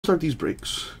Start these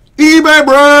breaks. eBay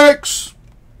breaks!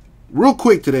 Real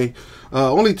quick today.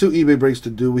 Only 2 eBay breaks to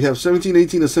do. We have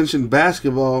 17-18 Ascension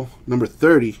basketball, number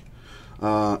 30.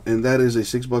 And that is a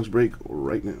 $6 break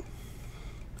right now.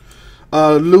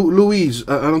 Louise,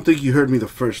 I don't think you heard me the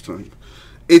first time.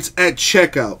 It's at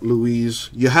checkout,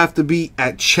 Louise. You have to be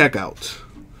at checkout.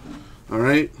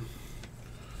 Alright?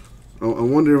 I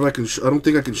wonder if I can... I don't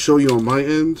think I can show you on my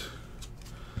end.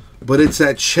 But it's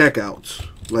at checkout.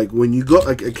 Like when you go,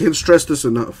 I can't stress this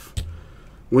enough.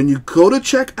 When you go to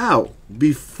check out,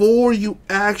 before you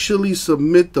actually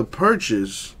submit the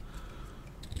purchase,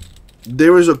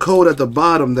 there is a code at the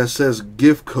bottom that says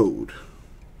gift code.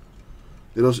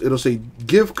 It'll say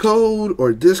gift code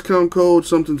or discount code,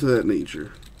 something to that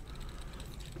nature.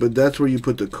 But that's where you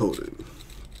put the code in.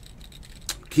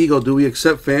 Kigo, do we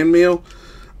accept fan mail?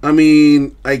 I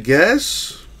mean, I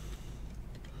guess.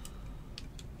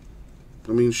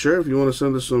 I mean, sure, if you want to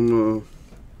send us some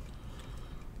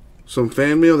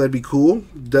fan mail, that'd be cool.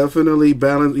 Definitely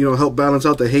balance, help balance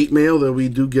out the hate mail that we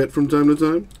do get from time to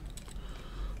time.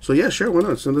 So yeah, sure, why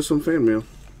not? Send us some fan mail.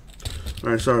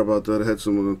 All right, sorry about that. I had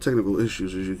some technical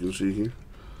issues, as you can see here.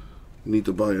 Need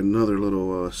to buy another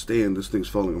little stand. This thing's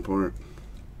falling apart.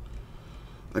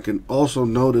 I can also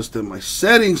notice that my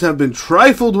settings have been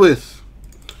trifled with.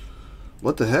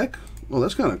 What the heck? Oh,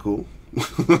 that's kind of cool.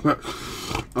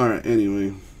 Alright,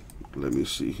 anyway, let me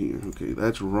see here. Okay,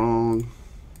 that's wrong.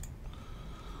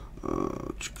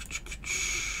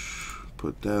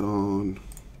 Put that on.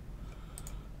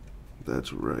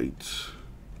 That's right.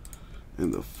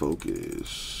 And the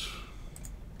focus.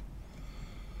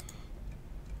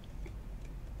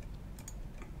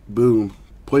 Boom.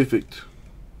 Perfect.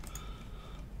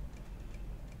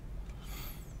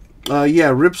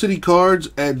 Yeah,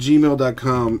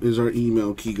 ripcitycards@gmail.com is our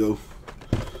email, Kigo.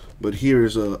 But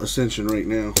here's Ascension right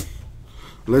now.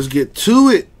 Let's get to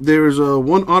it. There's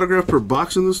one autograph per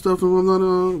box in this stuff, if I'm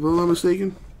not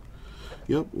mistaken.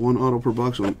 Yep, one auto per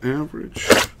box on average.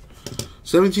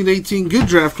 17-18, good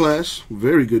draft class.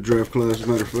 Very good draft class, as a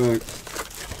matter of fact.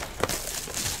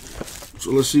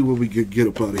 So let's see what we could get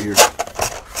up out of here.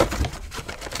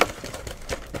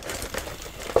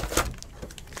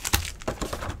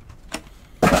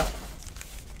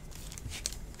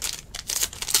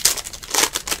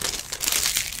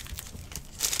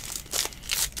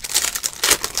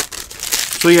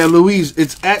 So yeah, Louise,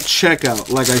 it's at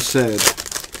checkout, like I said.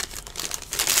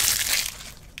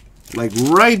 Like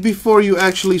right before you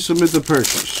actually submit the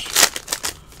purchase.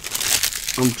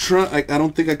 I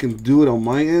don't think I can do it on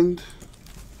my end.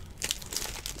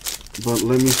 But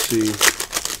let me see.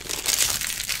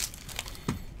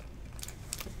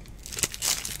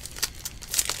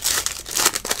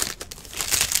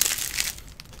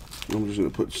 I'm just going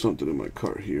to put something in my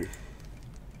cart here.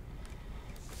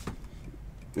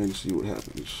 And see what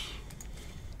happens.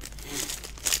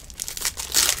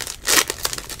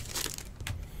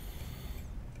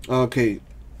 Okay.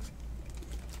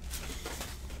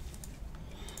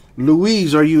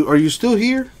 Louise, are you still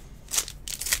here?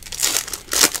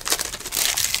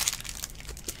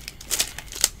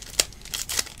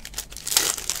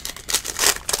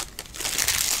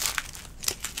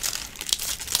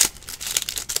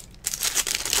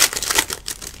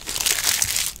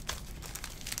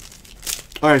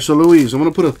 Alright, so Louise, I'm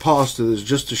going to put a pause to this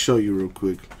just to show you real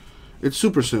quick. It's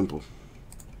super simple.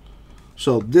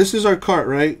 So this is our cart,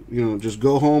 right? Just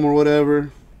go home or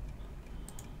whatever.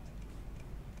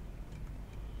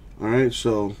 Alright,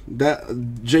 so that,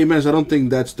 J-Mez, I don't think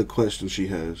that's the question she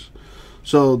has.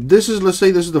 So this is, let's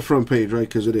say this is the front page, right?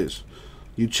 Because it is.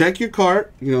 You check your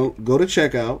cart, go to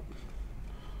checkout.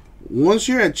 Once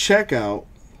you're at checkout,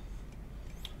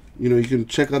 you can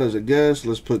check out as a guest.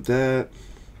 Let's put that.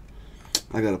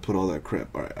 I gotta put all that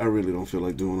crap. Alright, I really don't feel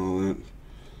like doing all that.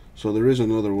 So there is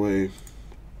another way.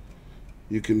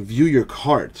 You can view your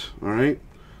cart. Alright.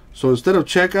 So instead of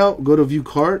checkout, go to view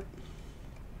cart.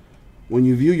 When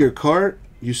you view your cart,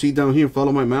 you see down here,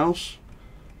 follow my mouse.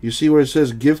 You see where it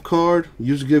says gift card.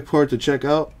 Use gift card to check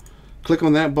out. Click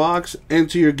on that box,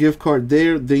 enter your gift card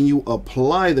there, then you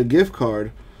apply the gift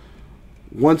card.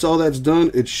 Once all that's done,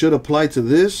 it should apply to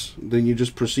this. Then you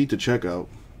just proceed to checkout.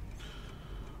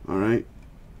 Alright.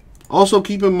 Also,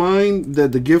 keep in mind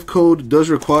that the gift code does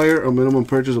require a minimum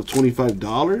purchase of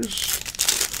 $25.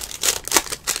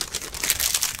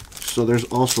 So there's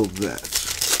also that.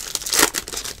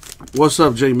 What's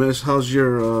up, J-Mess? How's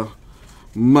your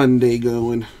Monday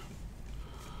going?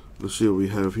 Let's see what we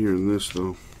have here in this,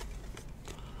 though.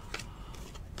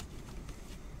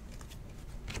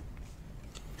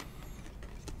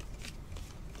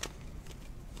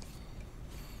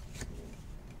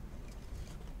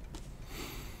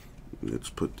 Let's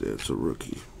put that. It's a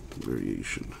rookie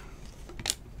variation.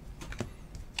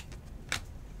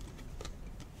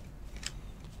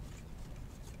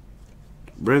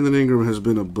 Brandon Ingram has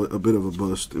been a bit of a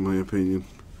bust, in my opinion.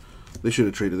 They should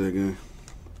have traded that guy.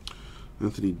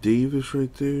 Anthony Davis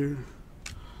right there.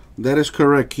 That is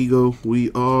correct, Kigo.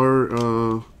 We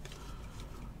are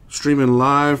streaming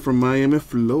live from Miami,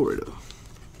 Florida.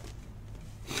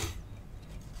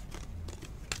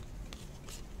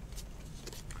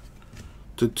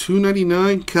 To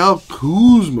 299, Cal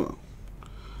Kuzma.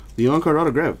 The on-card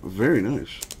autograph. Very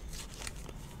nice.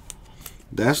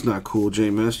 That's not cool,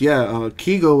 JMS. Yeah,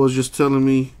 Kigo was just telling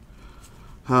me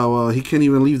how he can't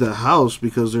even leave the house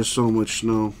because there's so much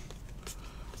snow.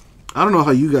 I don't know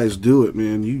how you guys do it,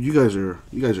 man. You guys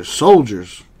are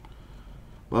soldiers.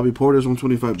 Bobby Portis,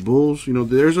 125 Bulls. You know,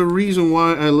 there's a reason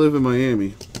why I live in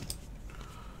Miami.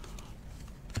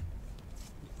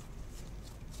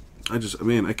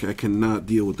 I cannot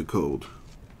deal with the cold.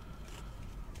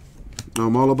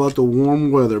 I'm all about the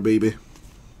warm weather, baby.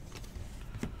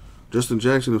 Justin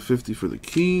Jackson, a 50 for the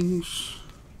Kings.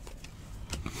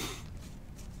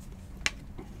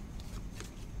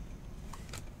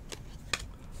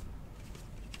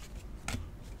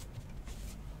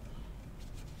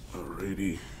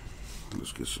 Alrighty.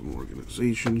 Let's get some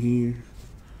organization here.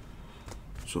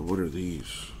 So what are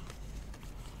these?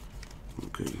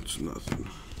 Okay, it's nothing.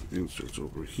 Inserts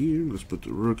over here. Let's put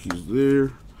the rookies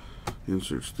there.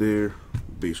 Inserts there.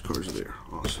 Base cards there.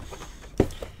 Awesome.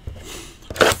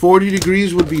 40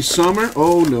 degrees would be summer.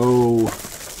 Oh no.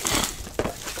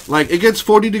 Like it gets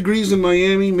 40 degrees in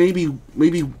Miami, maybe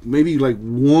like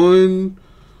 1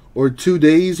 or 2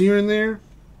 days here and there.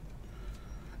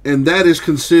 And that is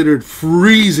considered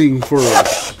freezing for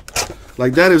us.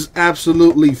 Like that is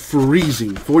absolutely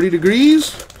freezing. 40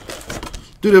 degrees?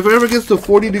 Dude, if it ever gets to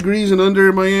 40 degrees and under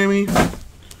in Miami,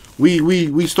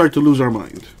 we start to lose our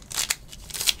mind.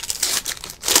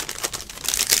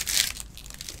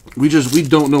 We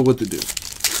don't know what to do.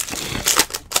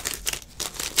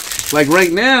 Like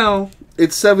right now,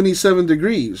 it's 77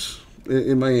 degrees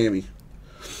in Miami.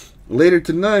 Later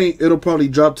tonight, it'll probably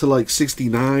drop to like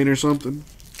 69 or something.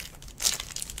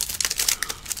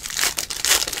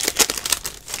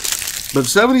 But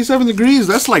 77 degrees,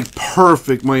 that's like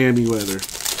perfect Miami weather.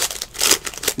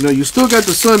 You know, you still got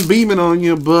the sun beaming on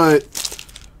you, but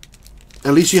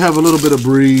at least you have a little bit of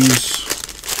breeze.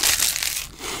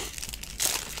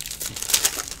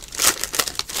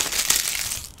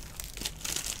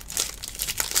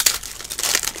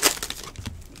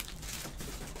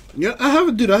 Yeah, I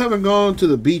haven't gone to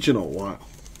the beach in a while.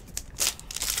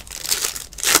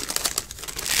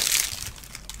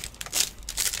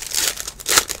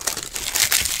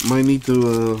 Might need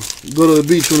to go to the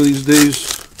beach one of these days.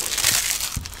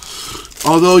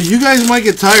 Although you guys might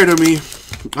get tired of me,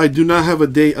 I do not have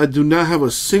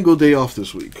a single day off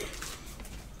this week.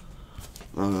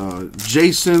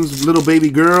 Jason's little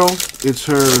baby girl, it's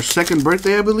her second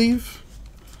birthday, I believe.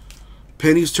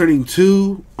 Penny's turning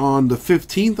 2 on the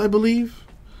 15th, I believe.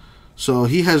 So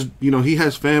he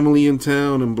has family in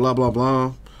town and blah blah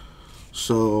blah.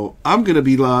 So I'm gonna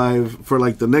be live for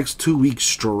like the next 2 weeks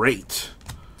straight.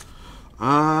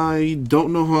 I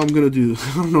don't know how I'm gonna do.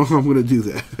 I don't know how I'm gonna do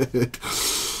that.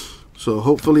 So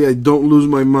hopefully I don't lose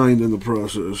my mind in the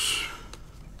process.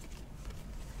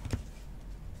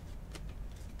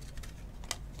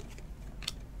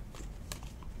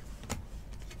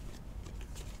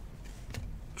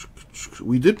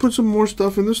 We did put some more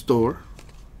stuff in the store.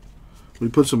 We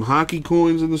put some hockey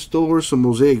coins in the store, some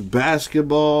Mosaic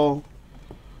basketball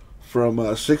from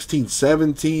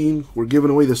 16-17. We're giving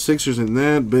away the Sixers in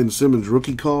that. Ben Simmons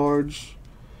rookie cards.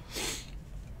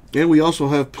 And we also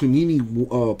have Panini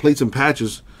plates and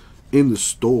patches in the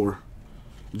store.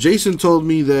 Jason told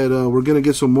me that we're going to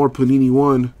get some more Panini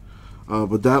 1,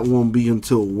 but that won't be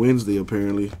until Wednesday,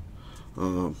 apparently.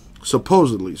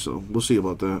 Supposedly, so we'll see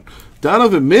about that.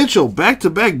 Donovan Mitchell,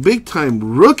 back-to-back big-time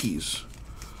rookies.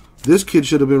 This kid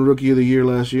should have been Rookie of the Year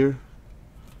last year.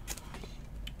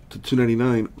 To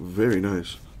 299, very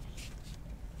nice.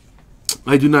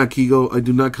 I do not, Kigo. I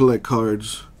do not collect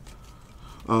cards.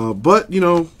 But, you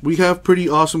know, we have pretty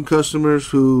awesome customers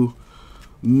who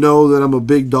know that I'm a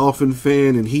big Dolphin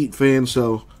fan and Heat fan,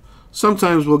 so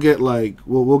sometimes we'll get like,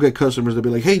 we'll get customers that be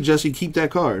like, hey, Jesse, keep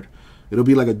that card. It'll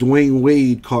be like a Dwayne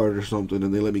Wade card or something,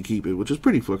 and they let me keep it, which is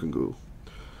pretty fucking cool.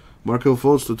 Markel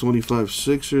Fultz to 25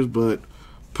 Sixers, but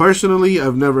personally,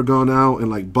 I've never gone out and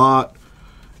like bought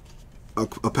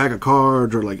a pack of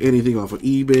cards or like anything off of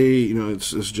eBay. You know,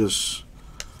 it's just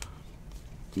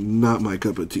not my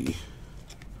cup of tea.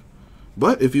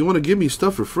 But if you want to give me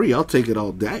stuff for free, I'll take it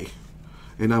all day.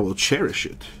 and I will cherish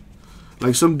it.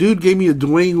 Like, some dude gave me a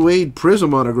Dwayne Wade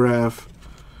Prism autograph,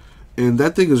 and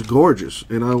that thing is gorgeous,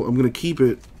 and I'm going to keep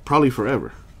it probably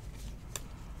forever.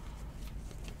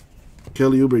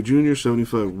 Kelly Oubre Jr.,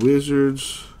 75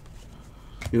 Wizards.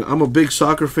 You know, I'm a big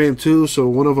soccer fan too, so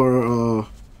one of our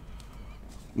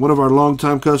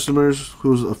longtime customers,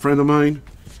 who's a friend of mine,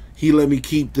 he let me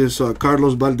keep this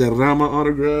Carlos Valderrama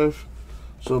autograph.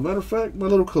 So, matter of fact, my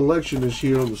little collection is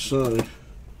here on the side.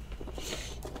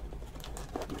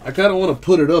 I kind of want to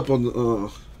put it up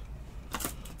on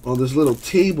this little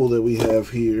table that we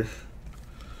have here.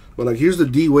 But, like, here's the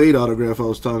D Wade autograph I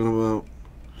was talking about.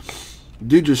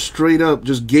 Dude just straight up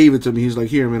just gave it to me. He's like,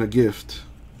 here, man, a gift.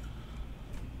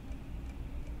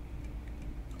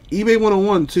 eBay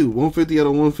 101 too. 150 out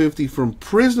of 150 from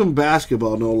Prism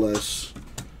Basketball, no less.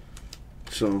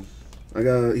 So,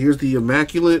 here's the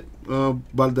immaculate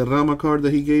Valderrama card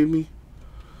that he gave me.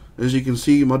 As you can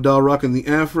see, my dog rocking the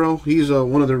afro. He's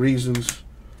one of the reasons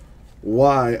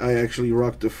why I actually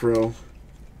rock the fro.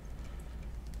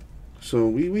 So,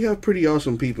 we have pretty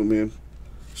awesome people, man.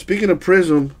 Speaking of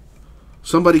Prism,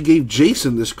 somebody gave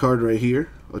Jason this card right here.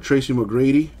 A Tracy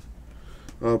McGrady.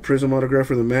 Prism autograph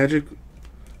for the Magic.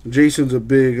 Jason's a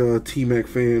big T-Mac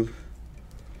fan.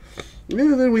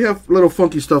 Yeah, then we have little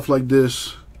funky stuff like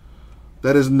this.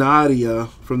 That is Nadia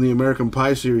from the American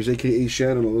Pie series, a.k.a.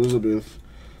 Shannon Elizabeth.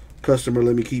 Customer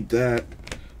let me keep that.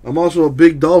 I'm also a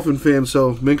big Dolphin fan,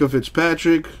 so Minka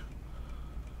Fitzpatrick.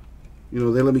 You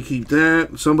know, they let me keep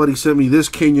that. Somebody sent me this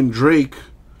Kenyon Drake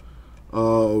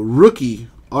rookie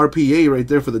RPA right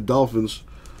there for the Dolphins.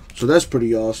 So that's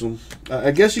pretty awesome.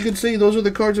 I guess you could say those are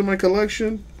the cards in my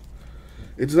collection.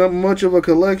 It's not much of a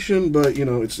collection, but, you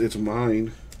know, it's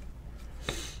mine.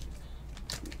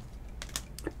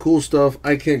 Cool stuff.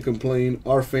 I can't complain.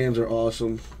 Our fans are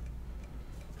awesome.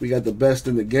 We got the best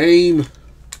in the game.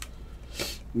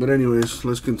 But anyways,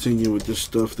 let's continue with this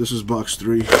stuff. This is box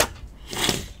 3.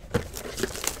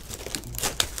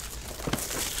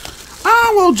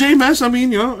 Well, J-Mess, I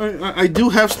mean, you know, I do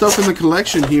have stuff in the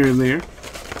collection here and there.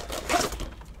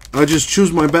 I just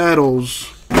choose my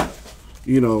battles,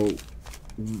 you know,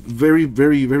 very,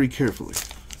 very, very carefully.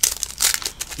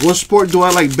 What sport do I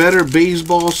like better?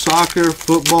 Baseball, soccer,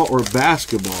 football, or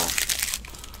basketball?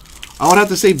 I would have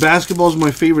to say basketball is my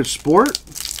favorite sport.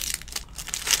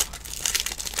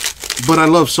 But I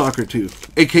love soccer too,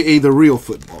 a.k.a. the real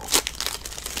football.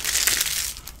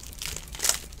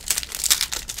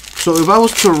 So if I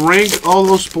was to rank all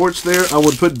those sports there, I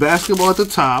would put basketball at the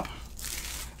top.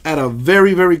 At a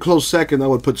very, very close second, I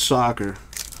would put soccer.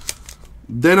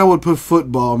 Then I would put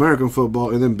football, American football,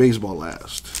 and then baseball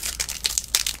last.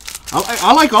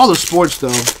 I like all the sports, though.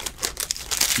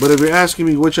 But if you're asking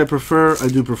me which I prefer, I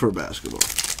do prefer basketball.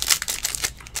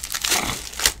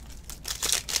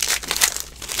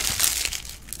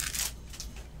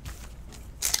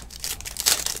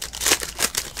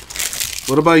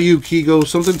 What about you, Kigo?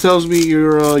 Something tells me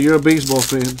you're a baseball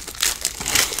fan.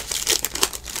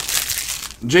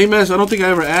 J-Mess, I don't think I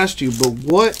ever asked you, but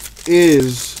what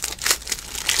is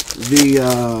the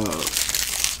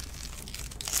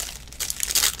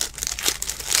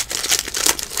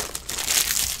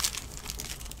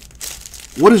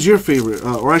what is your favorite,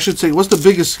 or I should say, what's the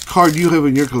biggest card you have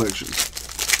in your collection?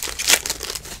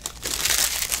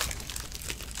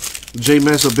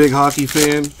 J-Mess, a big hockey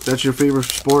fan. That's your favorite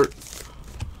sport.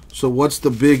 So what's the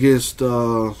biggest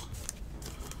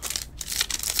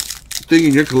thing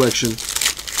in your collection?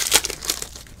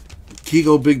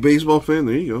 Kigo, big baseball fan.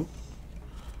 There you go.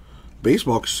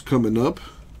 Baseball's coming up.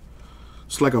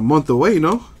 It's like a month away,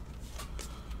 no?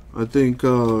 I think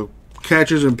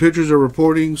catchers and pitchers are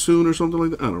reporting soon or something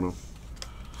like that. I don't know.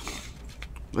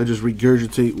 I just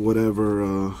regurgitate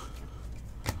whatever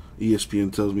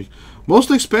ESPN tells me.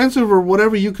 Most expensive or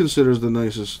whatever you consider is the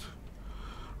nicest.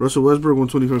 Russell Westbrook,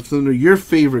 125 Thunder. Your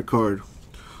favorite card.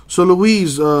 So,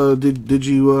 Louise, did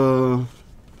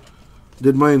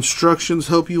my instructions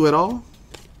help you at all?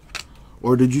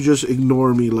 Or did you just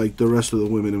ignore me like the rest of the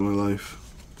women in my life?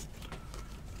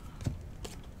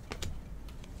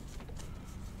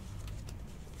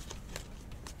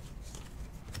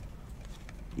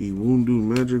 Iwundu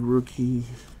Magic rookie.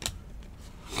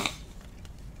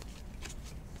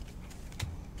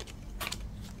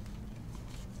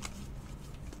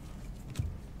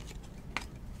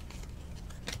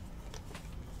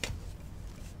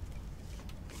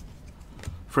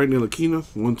 Frank Ntilikina,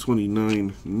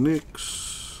 129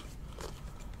 Knicks.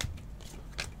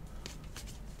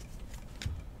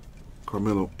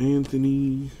 Carmelo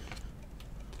Anthony.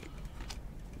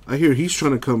 I hear he's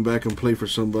trying to come back and play for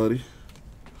somebody.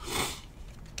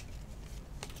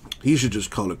 He should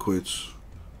just call it quits.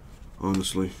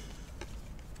 honestly.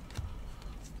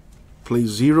 Plays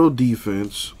 0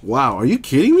 defense. Wow, are you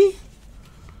kidding me?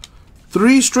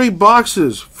 3 straight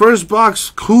boxes. First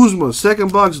box, Kuzma.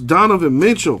 Second box, Donovan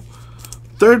Mitchell.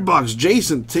 Third box,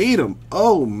 Jason Tatum.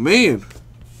 Oh, man.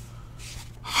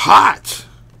 Hot.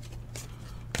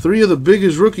 3 of the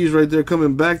biggest rookies right there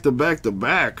coming back to back to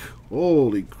back.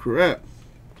 Holy crap.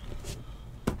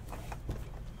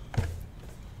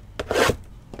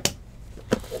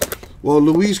 Well,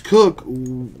 Louise Cook,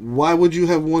 why would you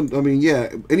have one? I mean, yeah,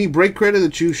 any break credit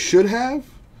that you should have,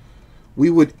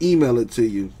 we would email it to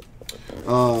you.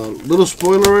 Little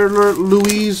spoiler alert,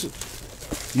 Louise,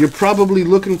 you're probably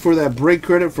looking for that break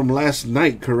credit from last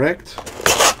night, correct?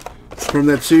 From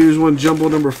that Series 1 Jumbo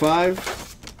number 5.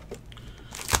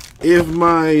 If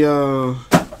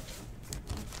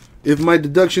my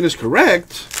deduction is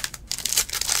correct,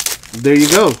 there you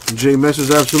go. J Mess is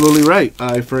absolutely right.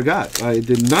 I forgot. I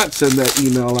did not send that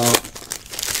email out.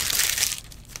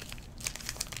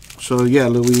 So yeah,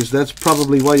 Louise, that's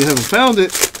probably why you haven't found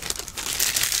it,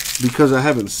 because I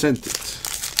haven't sent it.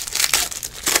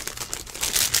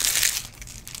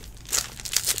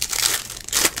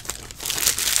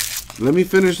 Let me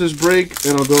finish this break,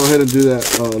 and I'll go ahead and do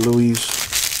that, Louise.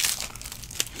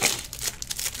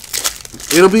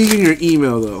 It'll be in your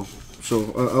email, though,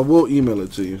 so I will email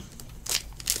it to you.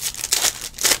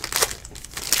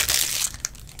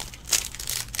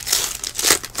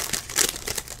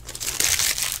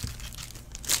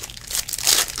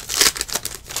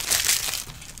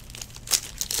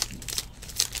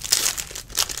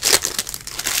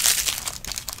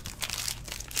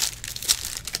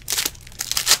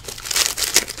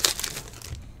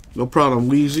 No problem,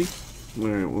 Wheezy. All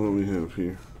right, what do we have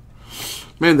here?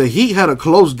 Man, the Heat had a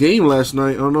close game last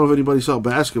night. I don't know if anybody saw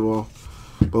basketball,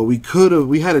 but we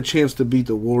had a chance to beat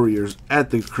the Warriors at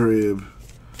the crib,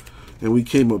 and we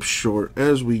came up short,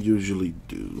 as we usually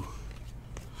do.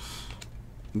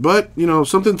 But, you know,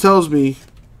 something tells me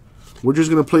we're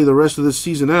just going to play the rest of this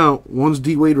season out. Once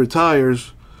D-Wade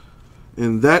retires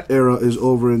and that era is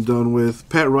over and done with,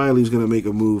 Pat Riley's going to make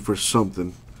a move for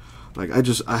something. Like,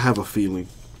 I have a feeling.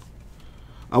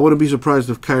 I wouldn't be surprised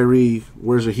if Kyrie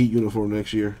wears a Heat uniform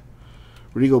next year.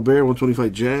 Rudy Gobert,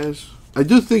 125 Jazz. I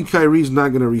do think Kyrie's not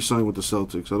going to re-sign with the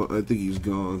Celtics. I think he's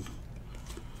gone.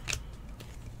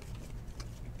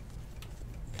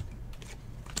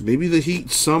 Maybe the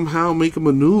Heat somehow make a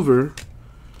maneuver,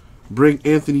 bring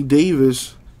Anthony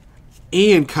Davis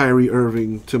and Kyrie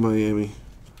Irving to Miami.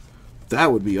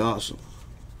 That would be awesome.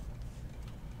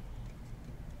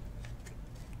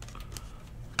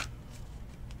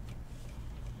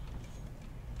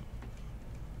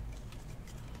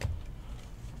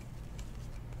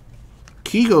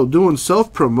 Kigo doing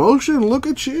self-promotion? Look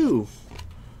at you.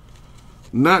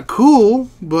 Not cool,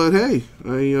 but hey,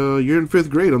 you're in 5th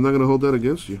grade. I'm not going to hold that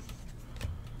against you.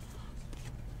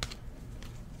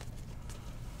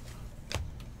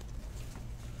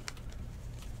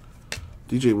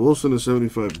 DJ Wilson is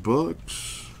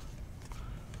 $75.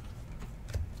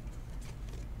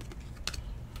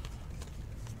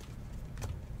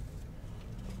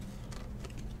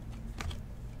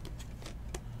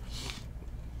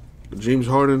 James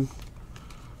Harden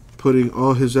putting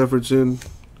all his efforts in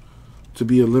to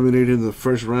be eliminated in the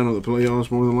first round of the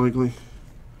playoffs, more than likely.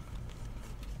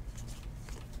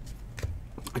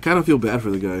 I kind of feel bad for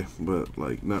the guy, but,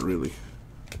 like, not really.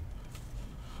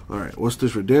 Alright, what's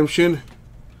this redemption?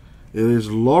 It is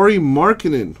Lauri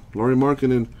Markkanen. Lauri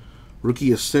Markkanen,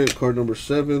 Rookie Ascent, card number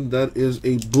 7. That is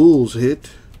a Bulls hit.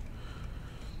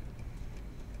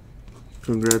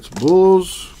 Congrats,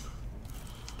 Bulls.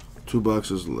 2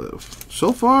 boxes left.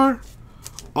 So far,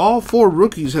 all 4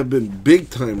 rookies have been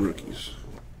big-time rookies.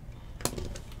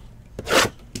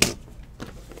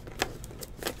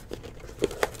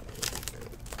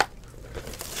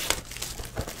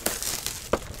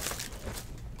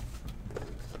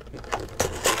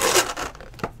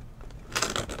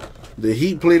 The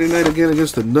Heat play tonight again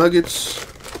against the Nuggets.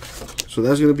 So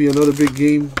that's going to be another big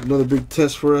game, another big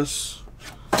test for us.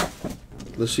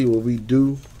 Let's see what we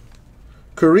do.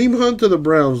 Kareem Hunt to the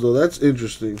Browns, though. That's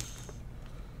interesting.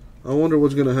 I wonder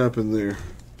what's going to happen there.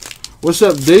 What's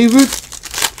up, David?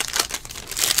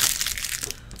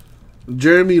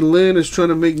 Jeremy Lin is trying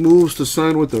to make moves to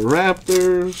sign with the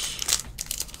Raptors.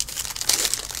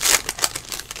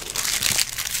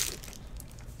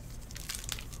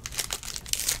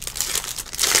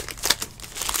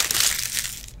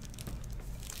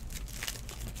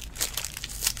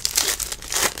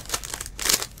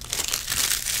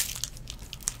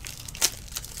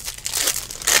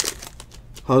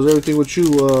 How's everything with you,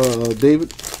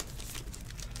 David?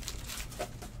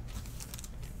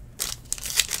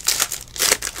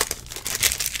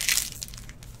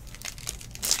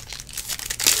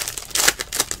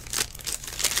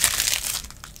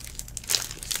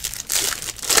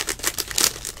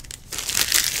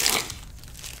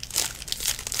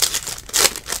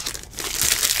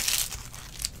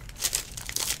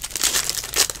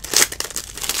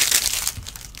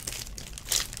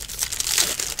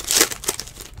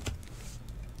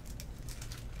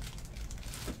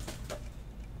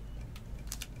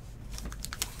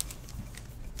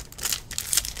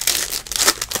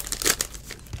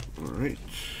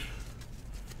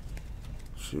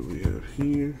 see what we have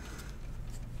here.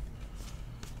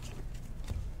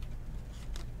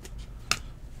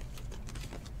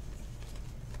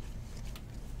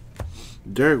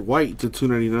 Derek White to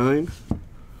 299.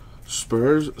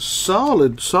 Spurs,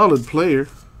 solid player.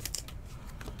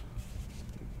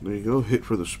 There you go, hit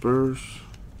for the Spurs.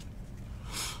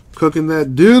 Cooking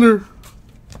that dinner.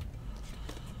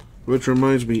 Which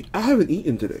reminds me, I haven't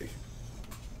eaten today.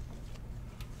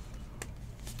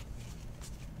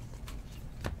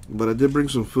 But I did bring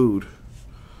some food.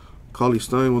 Cauley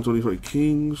Stein, 125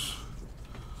 Kings.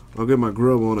 I'll get my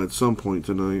grub on at some point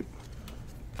tonight.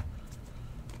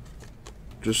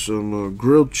 Just some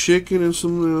grilled chicken and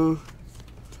some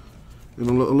and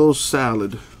a little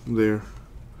salad there.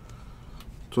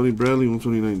 Tony Bradley,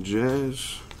 129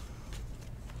 Jazz.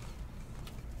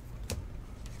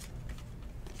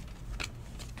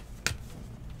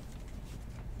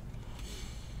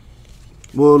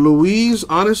 Well, Louise,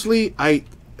 honestly,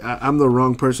 I'm the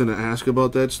wrong person to ask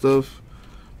about that stuff.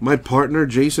 My partner,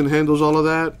 Jason, handles all of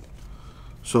that.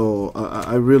 So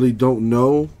I really don't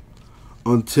know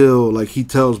until like he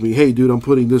tells me, hey, dude, I'm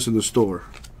putting this in the store.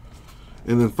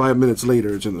 And then 5 minutes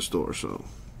later, it's in the store. So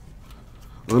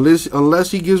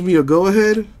unless he gives me a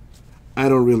go-ahead, I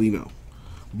don't really know.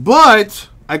 But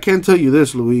I can tell you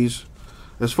this, Louise.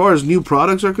 As far as new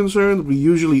products are concerned, we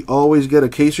usually always get a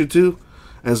case or two.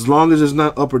 As long as it's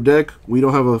not Upper Deck, we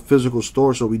don't have a physical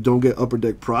store, so we don't get Upper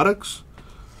Deck products.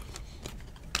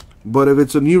 But if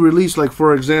it's a new release, like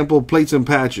for example, Plates and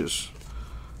Patches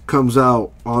comes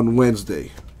out on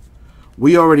Wednesday,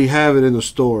 we already have it in the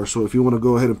store. So if you want to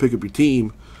go ahead and pick up your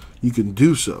team, you can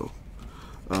do so.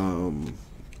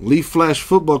 Leaf Flash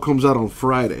Football comes out on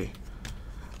Friday.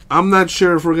 I'm not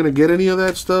sure if we're going to get any of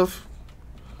that stuff,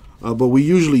 but we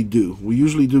usually do. We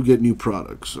usually do get new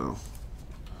products, so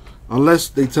unless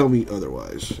they tell me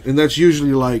otherwise. And that's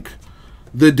usually like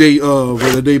the day of or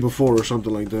the day before or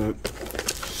something like that.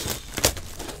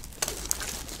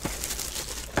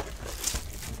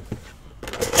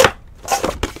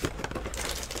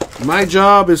 My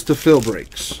job is to fill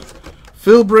breaks.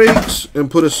 Fill breaks and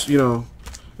put a smile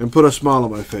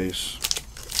on my face.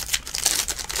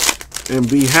 And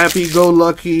be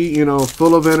happy-go-lucky,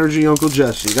 full of energy Uncle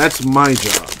Jesse. That's my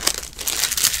job.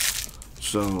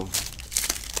 So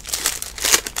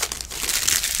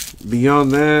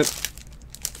beyond that,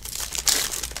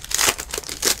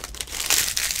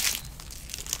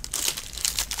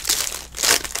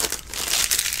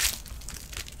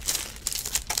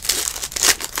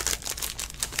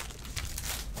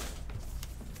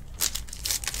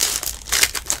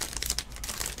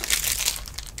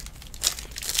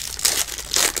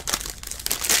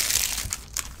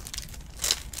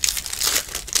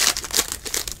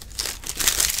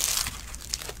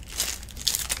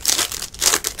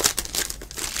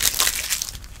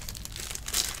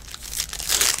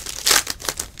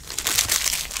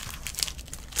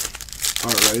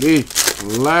 alrighty,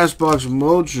 last box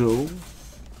mojo.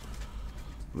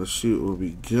 Let's see what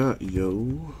we got,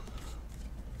 yo.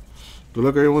 Good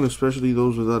luck, everyone, especially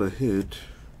those without a hit.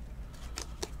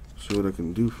 See what I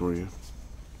can do for you.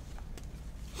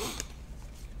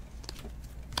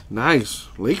 Nice.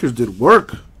 Lakers did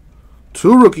work.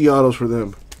 2 rookie autos for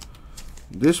them.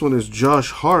 This one is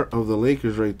Josh Hart of the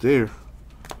Lakers right there.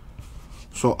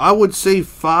 So I would say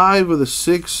 5 of the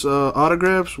 6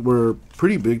 autographs were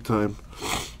pretty big time.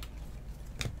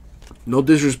 No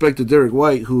disrespect to Derek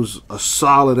White, who's a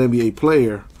solid NBA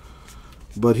player,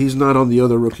 but he's not on the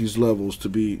other rookies' levels to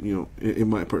be, in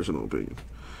my personal opinion.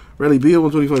 Riley Beal,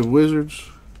 125 Wizards.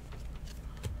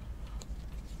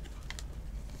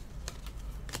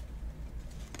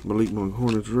 Malik Monk,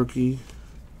 Hornets rookie.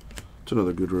 It's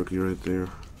another good rookie right there.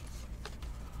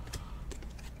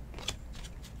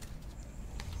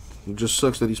 It just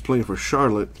sucks that he's playing for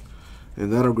Charlotte,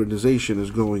 and that organization is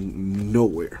going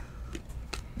nowhere.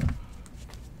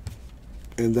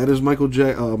 And that is Michael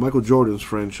Jordan's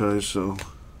franchise, so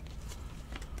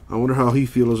I wonder how he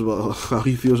feels about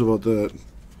that.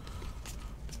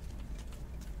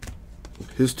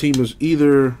 His team is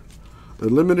either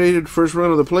eliminated first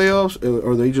round of the playoffs,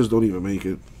 or they just don't even make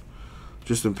it.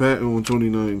 Justin Patton,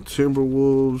 129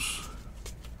 Timberwolves.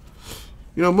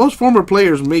 Most former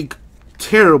players make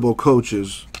terrible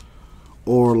coaches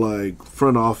or like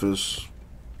front office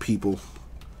people.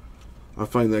 I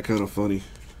find that kind of funny.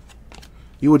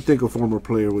 You would think a former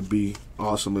player would be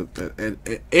awesome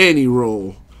at any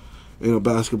role in a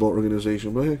basketball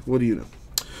organization, but hey, what do you know?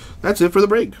 That's it for the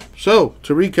break. So,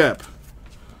 to recap,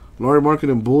 Lauri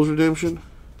Markkanen Bulls redemption,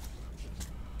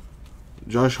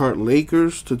 Josh Hart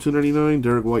Lakers to 299,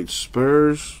 Derek White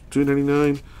Spurs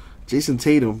 299, Jason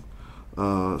Tatum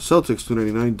Celtics,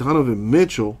 299. Donovan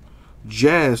Mitchell,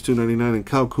 Jazz, 299. And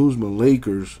Kyle Kuzma,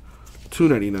 Lakers,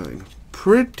 299.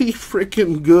 Pretty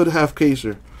freaking good half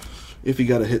caser. If he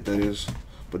got a hit, that is.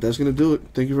 But that's going to do it.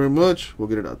 Thank you very much. We'll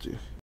get it out to you.